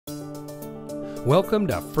Welcome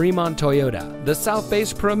to Fremont Toyota, the South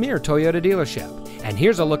Bay's premier Toyota dealership. And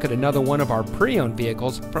here's a look at another one of our pre-owned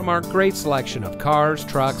vehicles from our great selection of cars,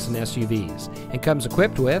 trucks, and SUVs. And comes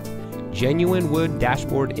equipped with genuine wood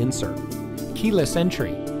dashboard insert, keyless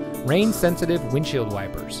entry, rain-sensitive windshield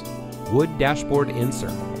wipers, wood dashboard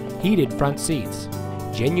insert, heated front seats,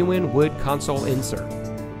 genuine wood console insert,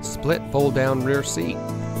 split fold-down rear seat,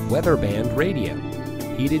 weather band radio,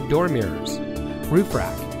 heated door mirrors, roof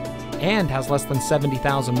rack, and has less than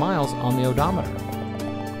 70,000 miles on the odometer.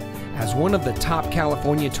 As one of the top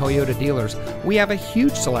California Toyota dealers, we have a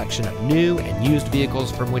huge selection of new and used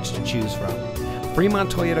vehicles from which to choose from.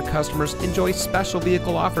 Fremont Toyota customers enjoy special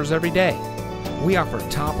vehicle offers every day. We offer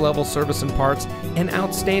top-level service and parts and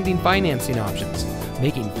outstanding financing options,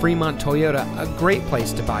 making Fremont Toyota a great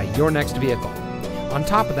place to buy your next vehicle. On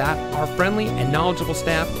top of that, our friendly and knowledgeable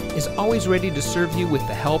staff is always ready to serve you with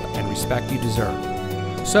the help and respect you deserve.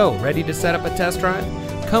 So, ready to set up a test drive?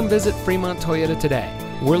 Come visit Fremont Toyota today.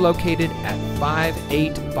 We're located at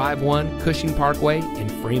 5851 Cushing Parkway in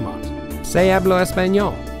Fremont. Se hablo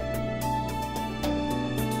español.